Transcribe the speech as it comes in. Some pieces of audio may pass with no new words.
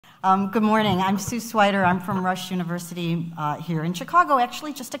Good morning. I'm Sue Swider. I'm from Rush University here in Chicago,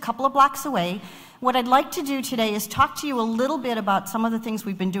 actually just a couple of blocks away. What I'd like to do today is talk to you a little bit about some of the things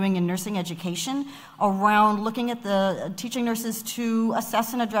we've been doing in nursing education around looking at the teaching nurses to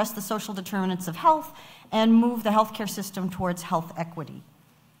assess and address the social determinants of health and move the healthcare system towards health equity.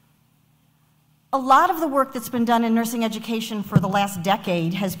 A lot of the work that's been done in nursing education for the last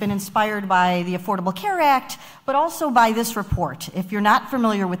decade has been inspired by the Affordable Care Act, but also by this report. If you're not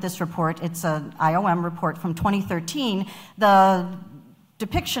familiar with this report, it's an IOM report from 2013. The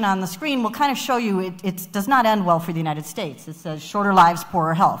depiction on the screen will kind of show you it does not end well for the United States. It says shorter lives,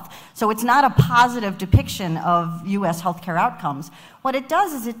 poorer health. So it's not a positive depiction of U.S. healthcare outcomes. What it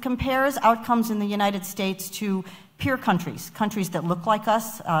does is it compares outcomes in the United States to peer countries, countries that look like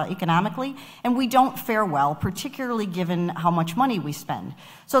us economically, and we don't fare well, particularly given how much money we spend.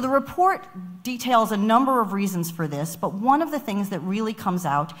 So the report details a number of reasons for this, but one of the things that really comes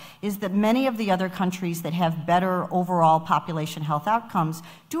out is that many of the other countries that have better overall population health outcomes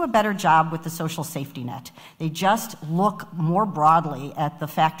do a better job with the social safety net. They just look more broadly at the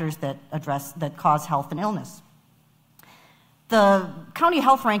factors that cause health and illness. The county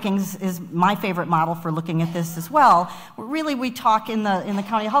health rankings is my favorite model for looking at this as well. Really, we talk in the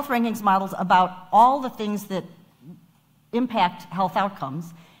county health rankings models about all the things that impact health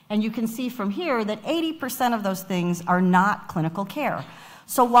outcomes. And you can see from here that 80% of those things are not clinical care.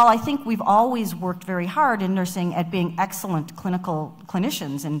 So while I think we've always worked very hard in nursing at being excellent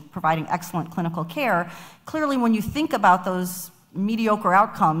clinicians and providing excellent clinical care, clearly when you think about those mediocre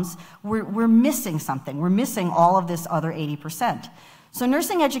outcomes, we're missing something. We're missing all of this other 80%. So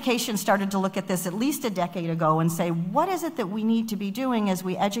nursing education started to look at this at least a decade ago and say, what is it that we need to be doing as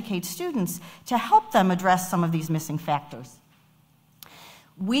we educate students to help them address some of these missing factors?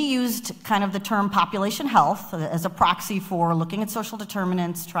 We used kind of the term population health as a proxy for looking at social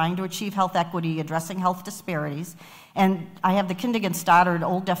determinants, trying to achieve health equity, addressing health disparities. And I have the Kindergan-Stoddard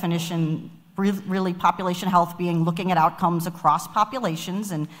old definition, really population health being looking at outcomes across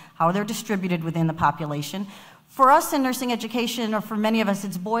populations and how they're distributed within the population. For us in nursing education, or for many of us,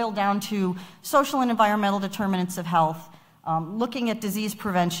 it's boiled down to social and environmental determinants of health, looking at disease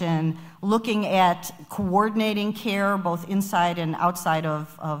prevention, looking at coordinating care both inside and outside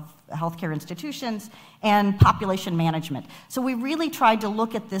of healthcare institutions, and population management. So we really tried to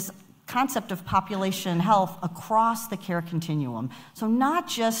look at this concept of population health across the care continuum. So not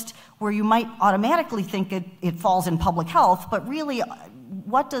just where you might automatically think it falls in public health, but really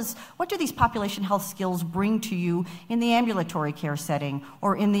what do these population health skills bring to you in the ambulatory care setting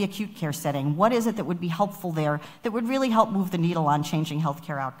or in the acute care setting? What is it that would be helpful there that would really help move the needle on changing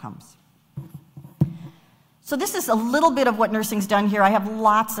healthcare outcomes? So this is a little bit of what nursing's done here. I have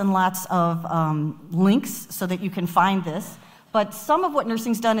lots and lots of links so that you can find this. But some of what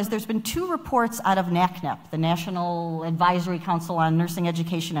nursing's done is there's been 2 reports out of NACNEP, the National Advisory Council on Nursing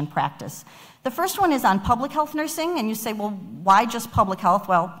Education and Practice. The first one is on public health nursing, and you say, well, why just public health?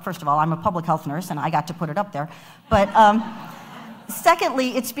 Well, first of all, I'm a public health nurse, and I got to put it up there. But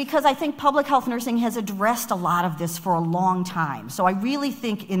secondly, it's because I think public health nursing has addressed a lot of this for a long time. So I really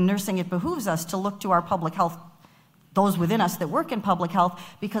think in nursing it behooves us to look to our public health, those within us that work in public health,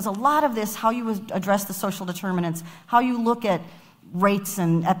 because a lot of this, how you address the social determinants, how you look at rates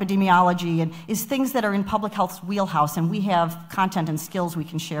and epidemiology, and is things that are in public health's wheelhouse, and we have content and skills we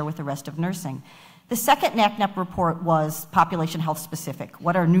can share with the rest of nursing. The second NACNEP report was population health specific.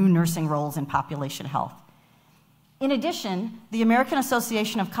 What are new nursing roles in population health? In addition, the American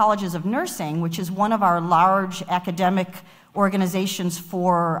Association of Colleges of Nursing, which is one of our large academic organizations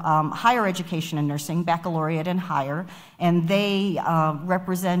for higher education in nursing, baccalaureate and higher, and they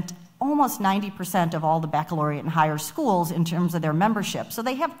represent almost 90% of all the baccalaureate and higher schools in terms of their membership. So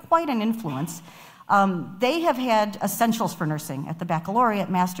they have quite an influence. They have had essentials for nursing at the baccalaureate,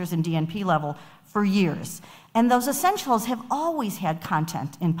 master's, and DNP level for years. And those essentials have always had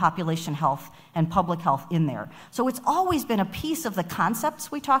content in population health and public health in there. So it's always been a piece of the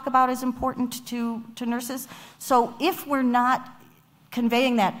concepts we talk about as important to nurses. So if we're not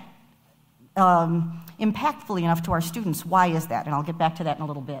conveying that impactfully enough to our students, why is that? And I'll get back to that in a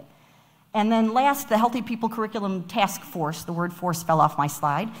little bit. And then last, the Healthy People Curriculum Task Force, the word force fell off my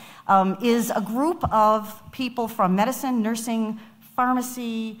slide, is a group of people from medicine, nursing,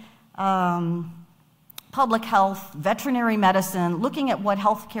 pharmacy, public health, veterinary medicine, looking at what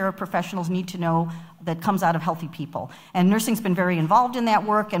healthcare professionals need to know that comes out of healthy people. And nursing's been very involved in that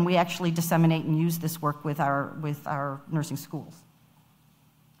work, and we actually disseminate and use this work with our nursing schools.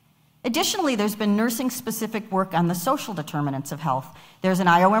 Additionally, there's been nursing-specific work on the social determinants of health. There's an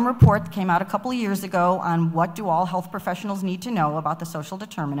IOM report that came out a couple of years ago on what do all health professionals need to know about the social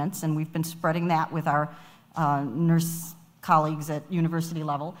determinants, and we've been spreading that with our nurse colleagues at university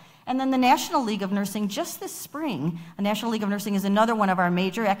level. And then the National League of Nursing, just this spring, the National League of Nursing is another one of our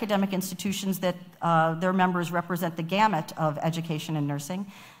major academic institutions that their members represent the gamut of education in nursing.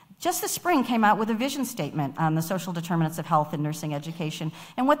 Just this spring came out with a vision statement on the social determinants of health in nursing education.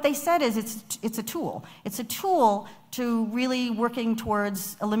 And what they said is it's a tool. It's a tool to really working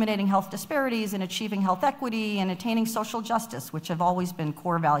towards eliminating health disparities and achieving health equity and attaining social justice, which have always been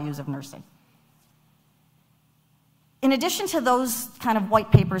core values of nursing. In addition to those kind of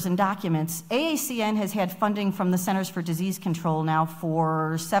white papers and documents, AACN has had funding from the Centers for Disease Control now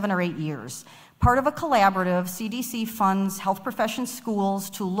for 7 or 8 years. Part of a collaborative, CDC funds health profession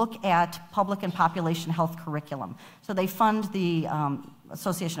schools to look at public and population health curriculum. So they fund the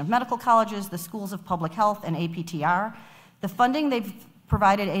Association of Medical Colleges, the Schools of Public Health, and APTR. The funding they've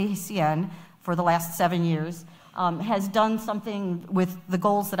provided AACN for the last 7 years has done something with the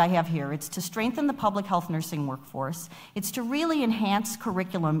goals that I have here. It's to strengthen the public health nursing workforce. It's to really enhance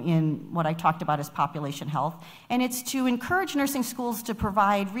curriculum in what I talked about as population health. And it's to encourage nursing schools to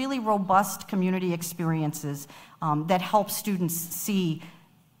provide really robust community experiences that help students see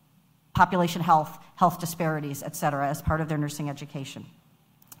population health, health disparities, et cetera, as part of their nursing education.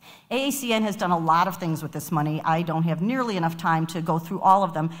 AACN has done a lot of things with this money. I don't have nearly enough time to go through all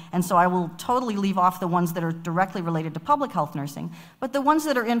of them, and so I will totally leave off the ones that are directly related to public health nursing. But the ones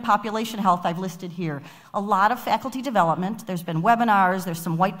that are in population health, I've listed here. A lot of faculty development. There's been webinars. There's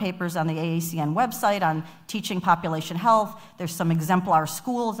some white papers on the AACN website on teaching population health. There's some exemplar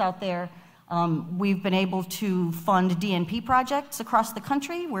schools out there. We've been able to fund DNP projects across the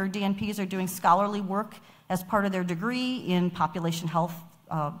country where DNPs are doing scholarly work as part of their degree in population health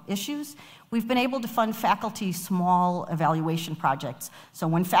issues. We've been able to fund faculty small evaluation projects. So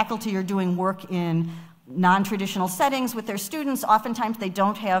when faculty are doing work in non-traditional settings with their students, oftentimes they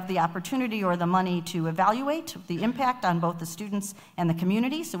don't have the opportunity or the money to evaluate the impact on both the students and the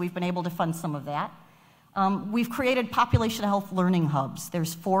community, so we've been able to fund some of that. We've created population health learning hubs.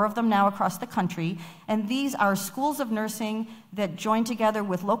 There's 4 of them now across the country, and these are schools of nursing that join together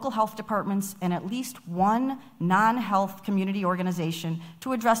with local health departments and at least one non-health community organization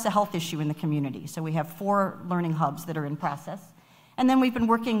to address a health issue in the community. So we have 4 learning hubs that are in process. And then we've been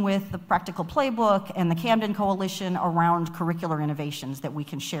working with the Practical Playbook and the Camden Coalition around curricular innovations that we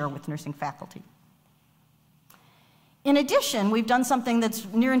can share with nursing faculty. In addition, we've done something that's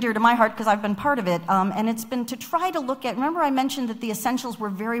near and dear to my heart because I've been part of it, and it's been to try to look at, remember I mentioned that the essentials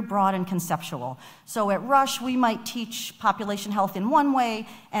were very broad and conceptual. So at Rush, we might teach population health in one way,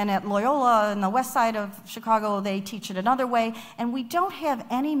 and at Loyola on the west side of Chicago, they teach it another way, and we don't have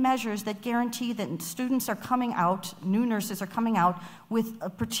any measures that guarantee that students are coming out, new nurses are coming out with a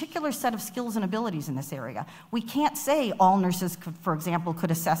particular set of skills and abilities in this area. We can't say all nurses, for example,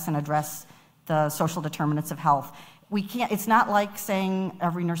 could assess and address the social determinants of health. We can't, it's not like saying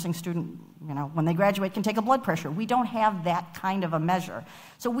every nursing student, you know, when they graduate can take a blood pressure. We don't have that kind of a measure.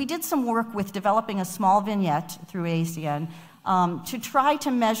 So we did some work with developing a small vignette through AACN to try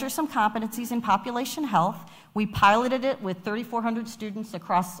to measure some competencies in population health. We piloted it with 3,400 students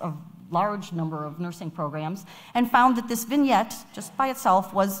across a large number of nursing programs and found that this vignette, just by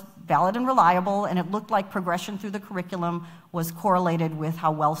itself, was valid and reliable, and it looked like progression through the curriculum was correlated with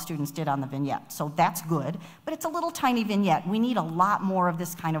how well students did on the vignette. So that's good, but it's a little tiny vignette. We need a lot more of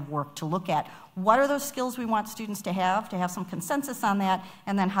this kind of work to look at what are those skills we want students to have some consensus on that,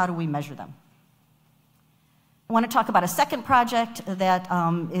 and then how do we measure them. I want to talk about a second project that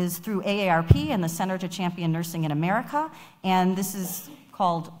is through AARP and the Center to Champion Nursing in America, and this is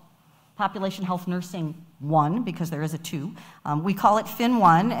called Population Health Nursing 1, because there is a 2. We call it PHIN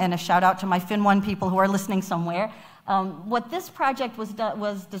 1, and a shout out to my PHIN 1 people who are listening somewhere. What this project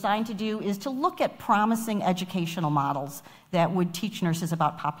was designed to do is to look at promising educational models that would teach nurses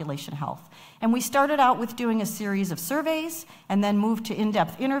about population health. And we started out with doing a series of surveys and then moved to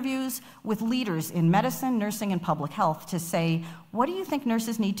in-depth interviews with leaders in medicine, nursing, and public health to say, what do you think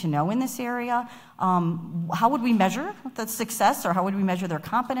nurses need to know in this area? How would we measure the success, or how would we measure their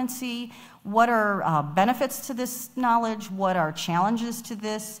competency? What are benefits to this knowledge? What are challenges to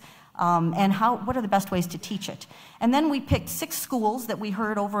this? And what are the best ways to teach it? And then we picked 6 schools that we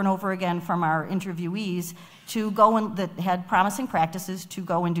heard over and over again from our interviewees to go and that had promising practices to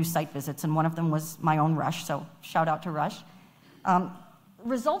go and do site visits, and one of them was my own Rush, so shout out to Rush.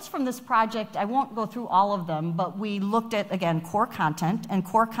 results from this project, I won't go through all of them, but we looked at, again, core content, and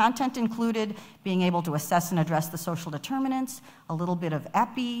core content included being able to assess and address the social determinants, a little bit of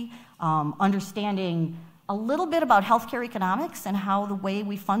EPI, understanding a little bit about healthcare economics and how the way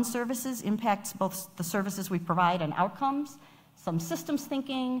we fund services impacts both the services we provide and outcomes, some systems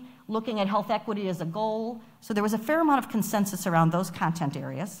thinking, looking at health equity as a goal. So there was a fair amount of consensus around those content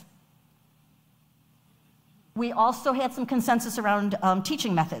areas. We also had some consensus around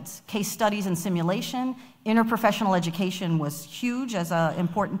teaching methods, case studies and simulation. Interprofessional education was huge as an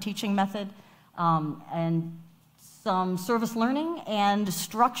important teaching method, and some service learning and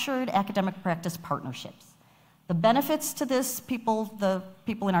structured academic practice partnerships. The benefits to this, the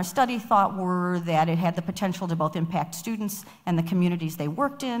people in our study thought were that it had the potential to both impact students and the communities they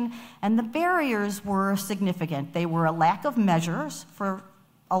worked in, and the barriers were significant. They were a lack of measures for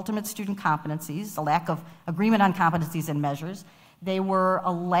ultimate student competencies, a lack of agreement on competencies and measures. They were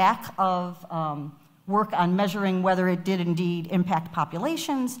a lack of work on measuring whether it did indeed impact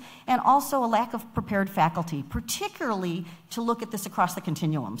populations, and also a lack of prepared faculty, particularly to look at this across the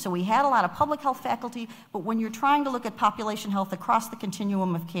continuum. So we had a lot of public health faculty, but when you're trying to look at population health across the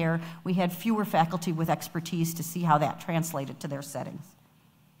continuum of care, we had fewer faculty with expertise to see how that translated to their settings.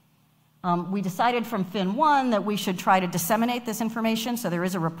 We decided from FIN 1 that we should try to disseminate this information, so there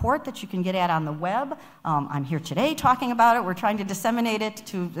is a report that you can get at on the web. I'm here today talking about it. We're trying to disseminate it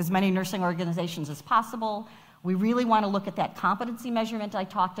to as many nursing organizations as possible. We really want to look at that competency measurement I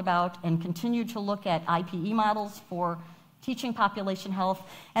talked about and continue to look at IPE models for teaching population health.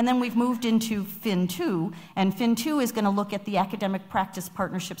 And then we've moved into FIN 2, and FIN 2 is going to look at the academic practice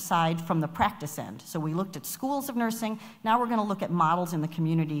partnership side from the practice end. So we looked at schools of nursing. Now we're going to look at models in the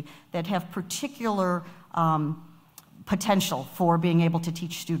community that have particular potential for being able to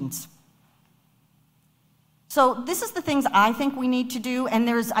teach students. So this is the things I think we need to do, and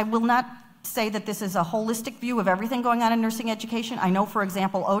I will not say that this is a holistic view of everything going on in nursing education. I know, for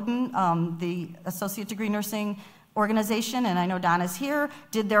example, Odin, the Associate Degree Nursing organization, and I know Donna's here,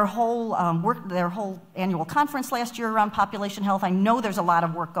 did their whole annual conference last year around population health. I know there's a lot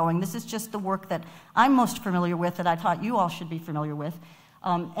of work going. This is just the work that I'm most familiar with that I thought you all should be familiar with.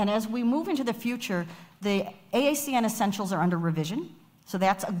 And as we move into the future, the AACN essentials are under revision. So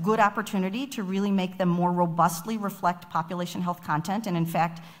that's a good opportunity to really make them more robustly reflect population health content. And in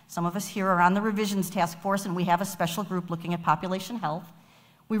fact, some of us here are on the revisions task force, and we have a special group looking at population health.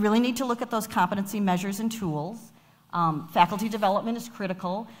 We really need to look at those competency measures and tools. Faculty development is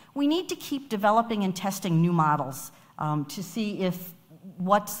critical. We need to keep developing and testing new models to see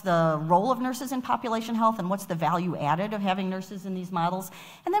what's the role of nurses in population health and what's the value added of having nurses in these models.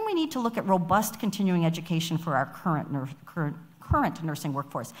 And then we need to look at robust continuing education for our current nursing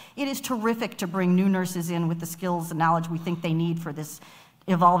workforce. It is terrific to bring new nurses in with the skills and knowledge we think they need for this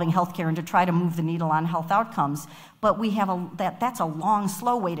evolving healthcare and to try to move the needle on health outcomes. But we have that's a long,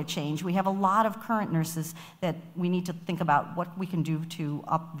 slow way to change. We have a lot of current nurses that we need to think about what we can do to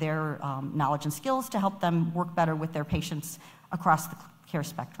up their knowledge and skills to help them work better with their patients across the care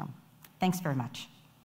spectrum. Thanks very much.